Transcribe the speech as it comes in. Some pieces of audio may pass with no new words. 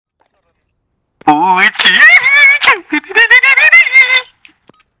Ooh, it's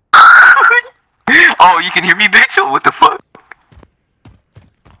oh, you can hear me, bitch? Oh, what the fuck?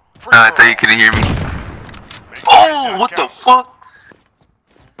 I thought you couldn't hear me. Oh, what the fuck?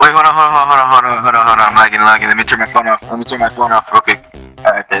 Wait, hold on. I'm lagging. Let me turn my phone off. Okay.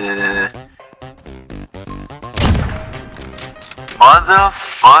 Alright,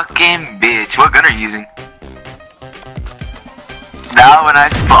 Motherfucking bitch. What gun are you using? Now when I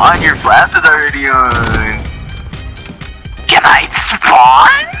spawn, your blast is already on. Can I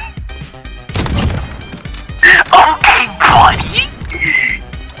spawn? Okay, buddy.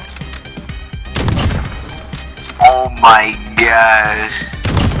 Oh my gosh.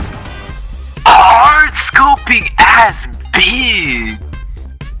 Hard scoping ass bitch.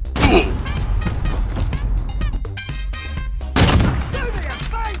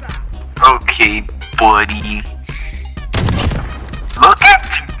 Okay, buddy. Look at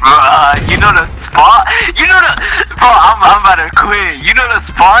you know the spawn. You know the bro. I'm about to quit. You know the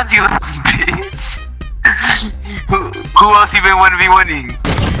spawns, you little bitch. Who else you been 1v1ing?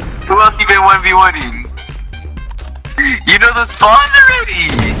 You know the spawns already.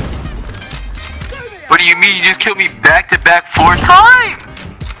 What do you mean? You just killed me back to back 4 times.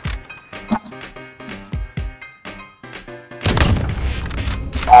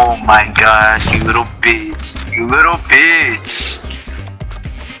 Oh my gosh, you little bitch.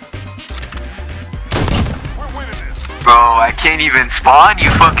 Bro, I can't even spawn, you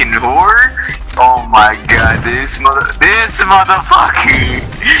fucking whore. Oh my god, this motherfucker.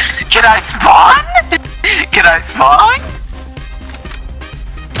 Can I spawn?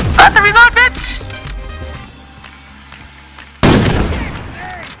 I have to reload, bitch.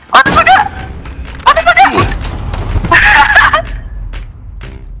 What the fuck?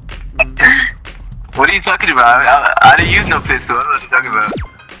 What are you talking about? I didn't use no pistol. I don't know what you're talking about.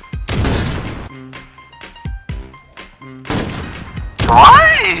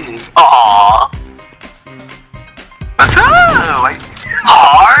 What? Aww. What's up? Like,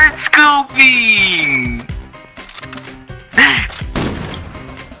 hard scoping.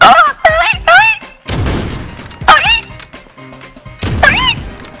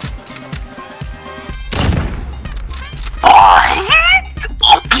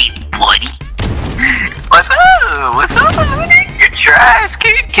 What's up? You're trash,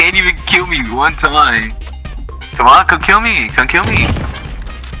 kid. Can't even kill me one time. Come on, come kill me.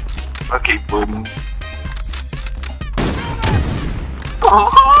 Okay, buddy.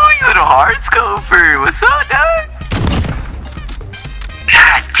 Oh, you little hard scoper. What's up, dog?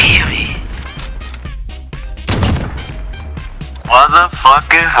 God damn it.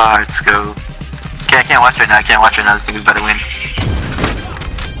 Motherfucking hard scope. Okay, I can't watch right now. This thing is about to win.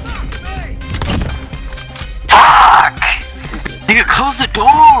 Fuck! Nigga, close the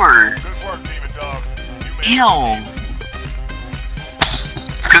door! Damn!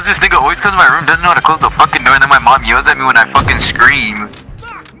 It's cause this nigga always comes to my room, doesn't know how to close the fucking door, and then my mom yells at me when I fucking scream.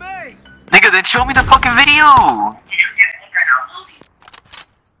 Nigga, then show me the fucking video!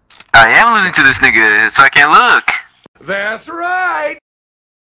 I am losing to this nigga, so I can't look. That's right!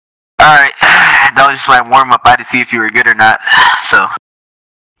 Alright, that was just my warm up. I had to see if you were good or not, so.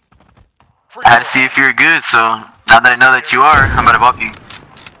 I had to see if you're good, so now that I know that you are, I'm about to bop you.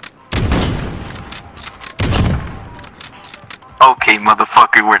 Okay,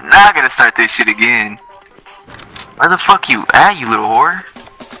 motherfucker, we're not gonna start this shit again. Where the fuck you at, you little whore?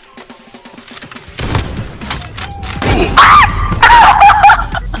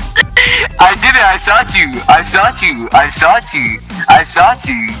 I did it, I shot you.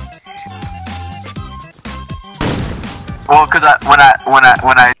 Well, cause when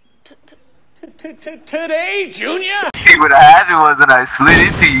I Today, Junior? See, what happened was when I slid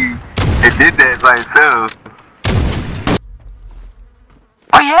into you, it did that by itself.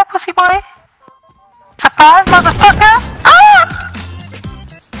 Oh yeah, pussy boy? Surprise, motherfucker! Ah!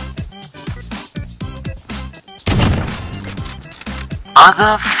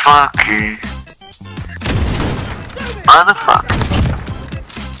 Motherfucker.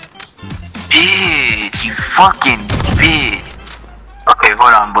 Bitch, you fucking bitch. Okay,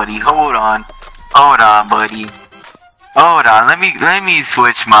 hold on, buddy. Hold on, buddy. Hold on, let me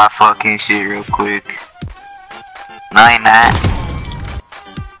switch my fucking shit real quick. 9-9.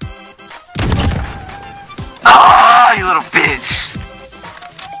 Oh, you little bitch.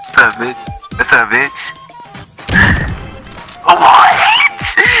 What's up, bitch? What?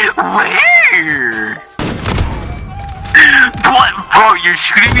 Where? What? Bro, you're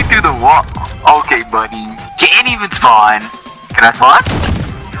shooting me through the wall. Okay, buddy. Can't even spawn. Can I spawn?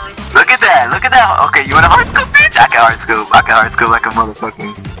 Look at that. Okay, you want a hard scope, bitch? I can hard scope like a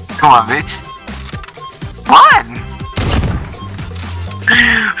motherfucking. Come on, bitch. spawn?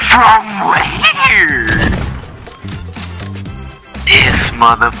 From where? This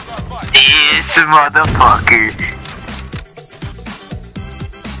motherfucker.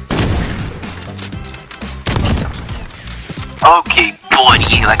 Okay,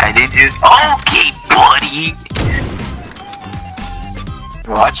 buddy. Like I did just. Okay, buddy.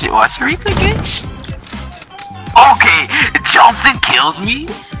 Watch it. Watch the replay, bitch. Okay, jumps and kills me.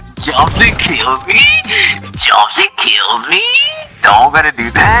 Jumps and kills me. Jumps and kills me. Don't gotta do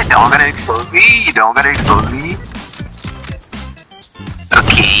that. Don't gotta expose me. You don't gotta expose me.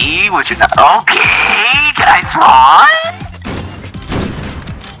 Okay, what you not? Okay, can I spawn?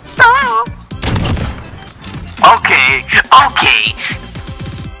 Oh. Okay, okay.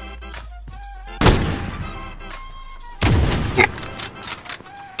 Yeah.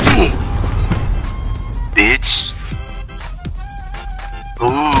 Bitch.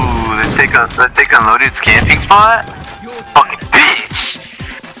 Ooh, let's take Unloaded's camping spot. Fucking bitch.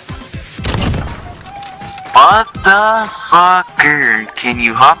 Motherfucker, can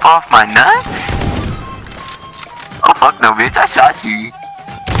you hop off my nuts? Oh fuck no, bitch! I shot you.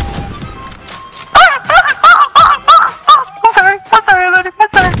 I'm sorry, Unloaded. I'm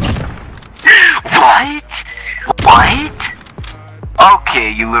sorry. What?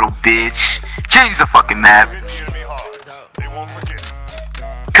 Okay, you little bitch. Change the fucking map.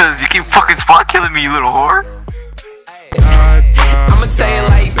 Cause you keep fucking spot killing me, you little whore. I'ma tell you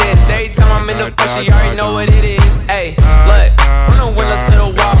like this. Every time I'm in the bush, you already know what it is. Ayy, look, from the window to the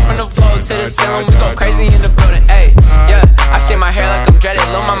wall, from the floor to the ceiling, we go crazy in the building. Ayy, yeah, I shave my hair like I'm dreaded.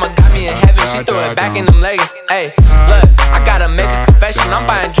 Lil' mama got me in heaven, she threw it back in them leggings. Ayy, look, I gotta make a confession. I'm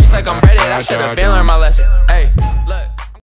buying drinks like I'm Reddit. I should've been learned my lesson.